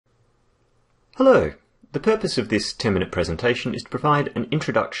Hello. The purpose of this 10-minute presentation is to provide an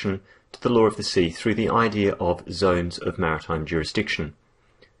introduction to the law of the sea through the idea of zones of maritime jurisdiction.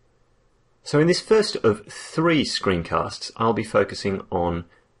 So in this first of 3 screencasts, I'll be focusing on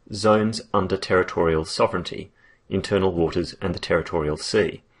zones under territorial sovereignty, internal waters and the territorial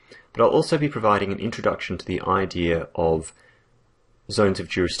sea. But I'll also be providing an introduction to the idea of zones of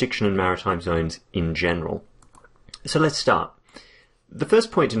jurisdiction and maritime zones in general. So let's start. The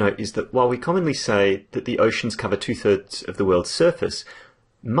first point to note is that while we commonly say that the oceans cover 2/3 of the world's surface,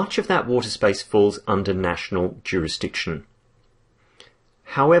 much of that water space falls under national jurisdiction.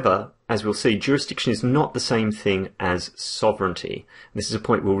 However, as we'll see, jurisdiction is not the same thing as sovereignty. This is a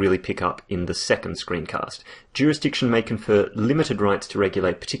point we'll really pick up in the second screencast. Jurisdiction may confer limited rights to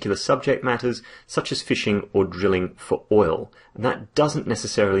regulate particular subject matters, such as fishing or drilling for oil, and that doesn't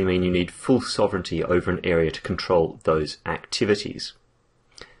necessarily mean you need full sovereignty over an area to control those activities.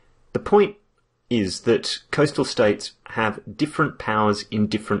 The point is that coastal states have different powers in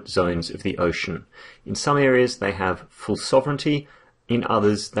different zones of the ocean. In some areas they have full sovereignty, in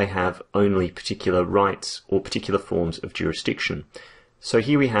others they have only particular rights or particular forms of jurisdiction. So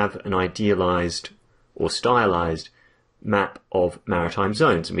here we have an idealized or stylized map of maritime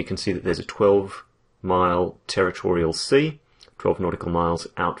zones, and we can see that there's a 12-mile territorial sea, 12 nautical miles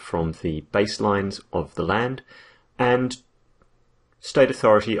out from the baselines of the land, and state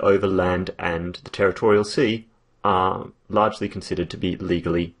authority over land and the territorial sea are largely considered to be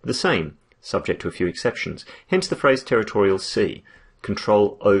legally the same, subject to a few exceptions. Hence the phrase territorial sea.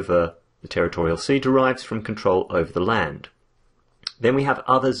 Control over the territorial sea derives from control over the land. Then we have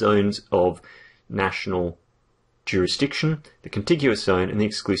other zones of national jurisdiction, the contiguous zone and the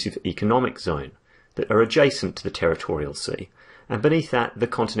exclusive economic zone, that are adjacent to the territorial sea. And beneath that, the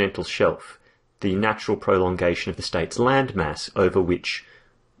continental shelf, the natural prolongation of the state's landmass over which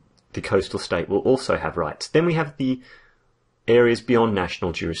the coastal state will also have rights. Then we have the areas beyond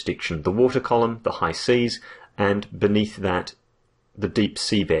national jurisdiction, the water column, the high seas, and beneath that, the deep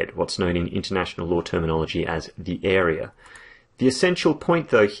seabed, what's known in international law terminology as the area. The essential point,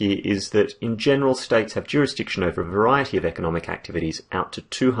 though, here is that in general states have jurisdiction over a variety of economic activities out to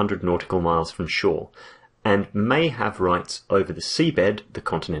 200 nautical miles from shore, and may have rights over the seabed, the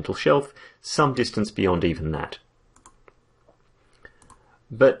continental shelf, some distance beyond even that.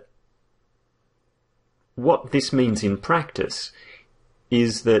 But what this means in practice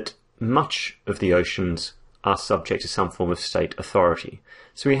is that much of the oceans are subject to some form of state authority.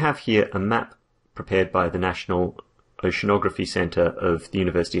 So we have here a map prepared by the National Oceanography Centre of the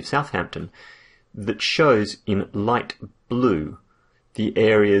University of Southampton that shows in light blue the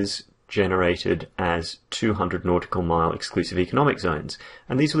areas generated as 200 nautical mile exclusive economic zones.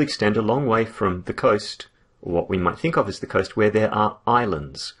 And these will extend a long way from the coast, or what we might think of as the coast, where there are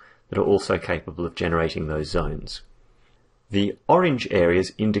islands that are also capable of generating those zones. The orange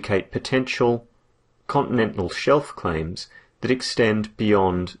areas indicate potential continental shelf claims that extend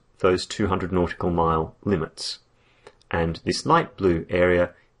beyond those 200 nautical mile limits. And this light blue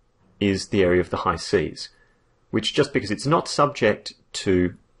area is the area of the high seas, which, just because it's not subject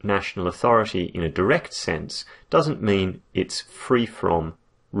to national authority in a direct sense, doesn't mean it's free from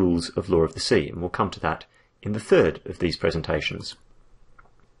rules of law of the sea, and we'll come to that in the third of these presentations.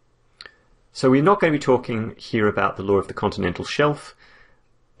 So we're not going to be talking here about the law of the continental shelf,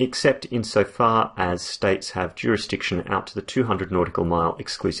 except insofar as states have jurisdiction out to the 200 nautical mile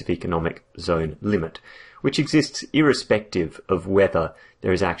exclusive economic zone limit, which exists irrespective of whether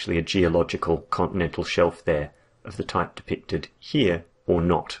there is actually a geological continental shelf there of the type depicted here or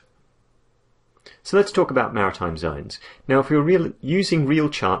not. So let's talk about maritime zones. Now, if we were using real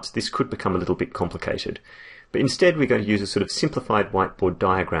charts, this could become a little bit complicated, but instead we're going to use a sort of simplified whiteboard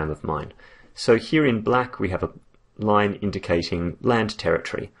diagram of mine. So here in black we have a line indicating land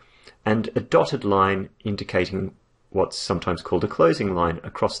territory, and a dotted line indicating what's sometimes called a closing line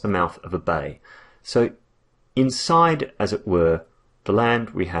across the mouth of a bay. So inside, as it were, the land,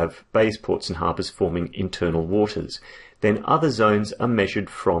 we have bays, ports and harbours forming internal waters. Then other zones are measured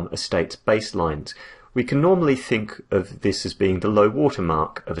from a state's baselines. We can normally think of this as being the low water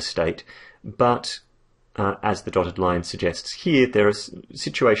mark of a state, but as the dotted line suggests here, there are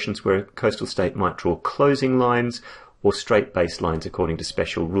situations where a coastal state might draw closing lines or straight baselines according to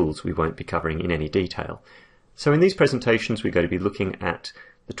special rules we won't be covering in any detail. So in these presentations we're going to be looking at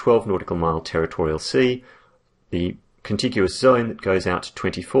the 12 nautical mile territorial sea, the contiguous zone that goes out to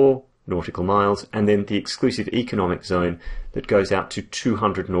 24 nautical miles, and then the exclusive economic zone that goes out to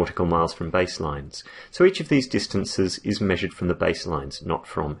 200 nautical miles from baselines. So each of these distances is measured from the baselines, not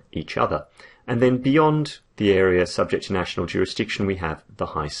from each other. And then beyond the area subject to national jurisdiction we have the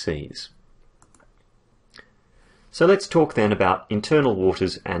high seas. So let's talk then about internal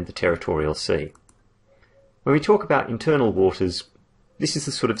waters and the territorial sea. When we talk about internal waters, this is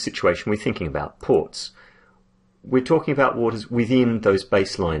the sort of situation we're thinking about, ports. We're talking about waters within those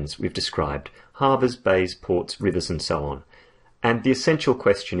baselines we've described, harbours, bays, ports, rivers and so on. And the essential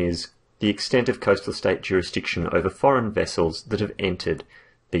question is the extent of coastal state jurisdiction over foreign vessels that have entered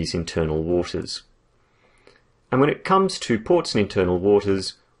these internal waters. And when it comes to ports and internal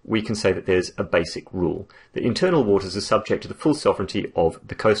waters, we can say that there's a basic rule, that internal waters are subject to the full sovereignty of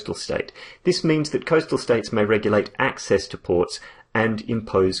the coastal state. This means that coastal states may regulate access to ports and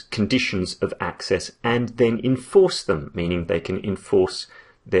impose conditions of access and then enforce them, meaning they can enforce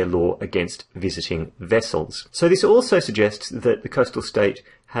their law against visiting vessels. So this also suggests that the coastal state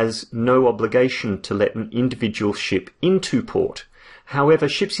has no obligation to let an individual ship into port. However,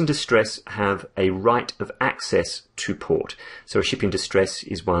 ships in distress have a right of access to port. So a ship in distress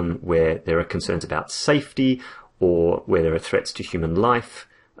is one where there are concerns about safety or where there are threats to human life.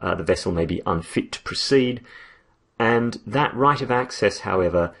 The vessel may be unfit to proceed. And that right of access,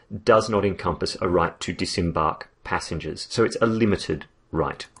 however, does not encompass a right to disembark passengers. So it's a limited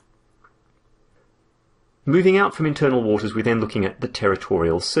right. Moving out from internal waters, we're then looking at the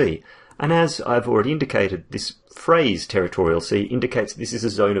territorial sea. And as I've already indicated, this phrase territorial sea indicates this is a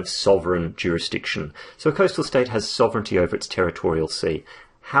zone of sovereign jurisdiction. So a coastal state has sovereignty over its territorial sea.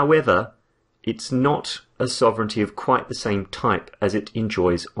 However, it's not a sovereignty of quite the same type as it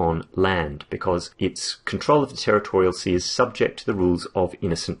enjoys on land, because its control of the territorial sea is subject to the rules of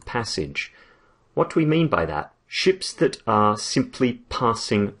innocent passage. What do we mean by that? Ships that are simply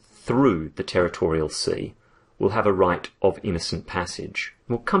passing through the territorial sea will have a right of innocent passage.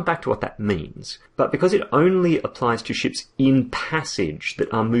 We'll come back to what that means. But because it only applies to ships in passage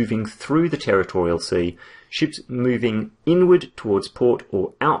that are moving through the territorial sea, ships moving inward towards port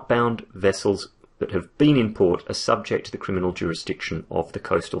or outbound vessels that have been in port are subject to the criminal jurisdiction of the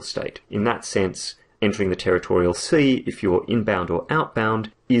coastal state. In that sense, entering the territorial sea, if you're inbound or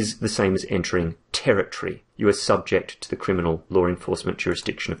outbound, is the same as entering territory. You are subject to the criminal law enforcement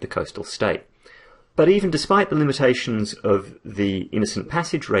jurisdiction of the coastal state. But even despite the limitations of the innocent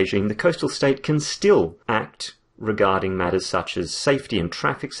passage regime, the coastal state can still act regarding matters such as safety and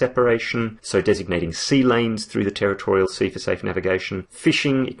traffic separation, so designating sea lanes through the territorial sea for safe navigation.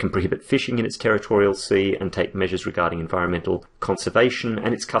 Fishing, it can prohibit fishing in its territorial sea and take measures regarding environmental conservation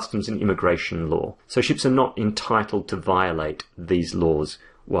and its customs and immigration law. So ships are not entitled to violate these laws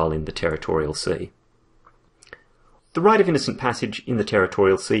while in the territorial sea. The right of innocent passage in the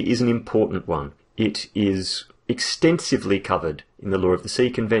territorial sea is an important one. It is extensively covered in the Law of the Sea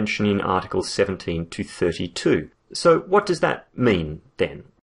Convention in Articles 17 to 32. So what does that mean then?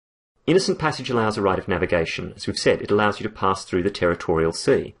 Innocent passage allows a right of navigation. As we've said, it allows you to pass through the territorial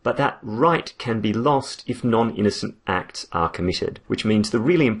sea. But that right can be lost if non-innocent acts are committed, which means the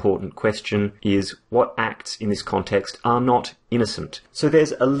really important question is what acts in this context are not innocent. So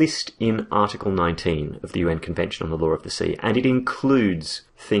there's a list in Article 19 of the UN Convention on the Law of the Sea, and it includes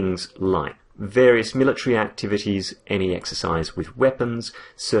things like various military activities, any exercise with weapons,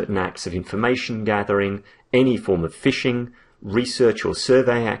 certain acts of information gathering, any form of fishing, research or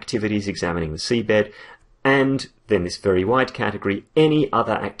survey activities examining the seabed, and then this very wide category, any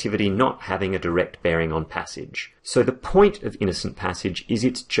other activity not having a direct bearing on passage. So the point of innocent passage is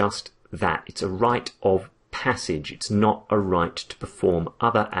it's just that. It's a right of passage. It's not a right to perform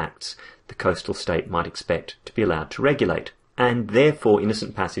other acts the coastal state might expect to be allowed to regulate. And therefore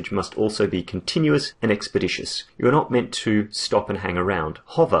innocent passage must also be continuous and expeditious. You are not meant to stop and hang around,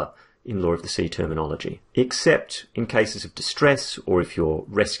 hover in Law of the Sea terminology, except in cases of distress, or if you're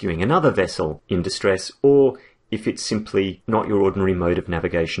rescuing another vessel in distress, or if it's simply not your ordinary mode of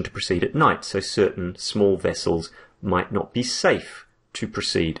navigation to proceed at night. So certain small vessels might not be safe to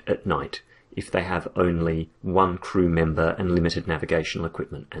proceed at night if they have only one crew member and limited navigational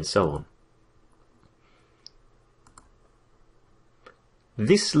equipment, and so on.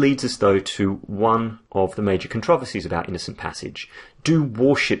 This leads us, though, to one of the major controversies about innocent passage. Do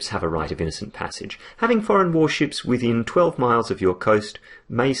warships have a right of innocent passage? Having foreign warships within 12 miles of your coast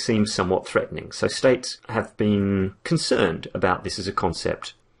may seem somewhat threatening, so states have been concerned about this as a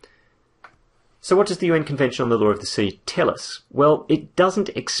concept. So what does the UN Convention on the Law of the Sea tell us? Well, it doesn't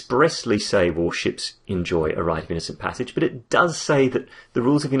expressly say warships enjoy a right of innocent passage, but it does say that the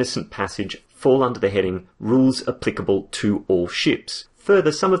rules of innocent passage fall under the heading rules applicable to all ships.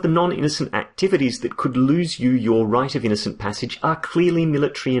 Further, some of the non-innocent activities that could lose you your right of innocent passage are clearly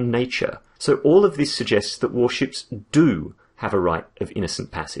military in nature. So all of this suggests that warships do have a right of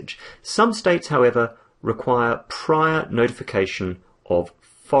innocent passage. Some states, however, require prior notification of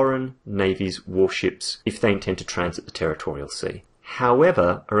foreign navies' warships if they intend to transit the territorial sea.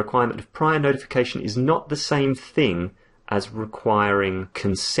 However, a requirement of prior notification is not the same thing as requiring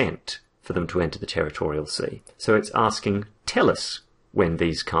consent for them to enter the territorial sea. So it's asking, tell us when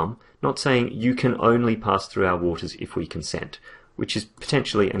these come, not saying you can only pass through our waters if we consent, which is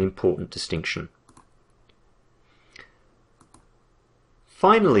potentially an important distinction.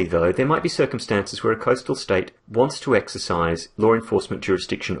 Finally, though, there might be circumstances where a coastal state wants to exercise law enforcement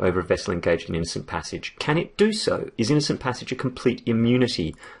jurisdiction over a vessel engaged in innocent passage. Can it do so? Is innocent passage a complete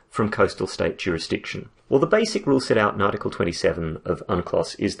immunity from coastal state jurisdiction? Well, the basic rule set out in Article 27 of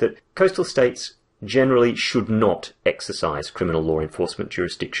UNCLOS is that coastal states generally should not exercise criminal law enforcement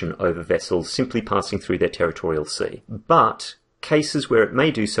jurisdiction over vessels simply passing through their territorial sea. But cases where it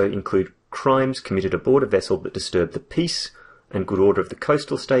may do so include crimes committed aboard a vessel that disturb the peace and good order of the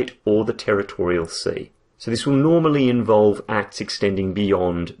coastal state or the territorial sea. So this will normally involve acts extending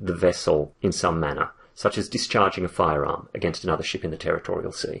beyond the vessel in some manner, such as discharging a firearm against another ship in the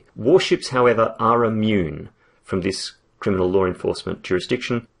territorial sea. Warships, however, are immune from this criminal law enforcement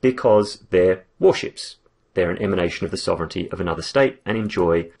jurisdiction because they're warships. They're an emanation of the sovereignty of another state and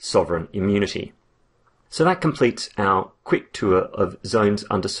enjoy sovereign immunity. So that completes our quick tour of zones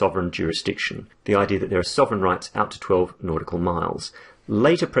under sovereign jurisdiction, the idea that there are sovereign rights out to 12 nautical miles.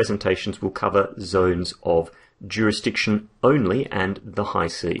 Later presentations will cover zones of jurisdiction only and the high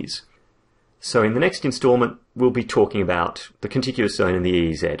seas. So in the next instalment, we'll be talking about the contiguous zone and the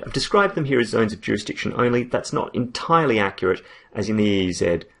EEZ. I've described them here as zones of jurisdiction only. That's not entirely accurate, as in the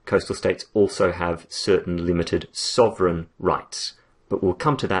EEZ, coastal states also have certain limited sovereign rights. But we'll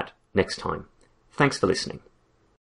come to that next time. Thanks for listening.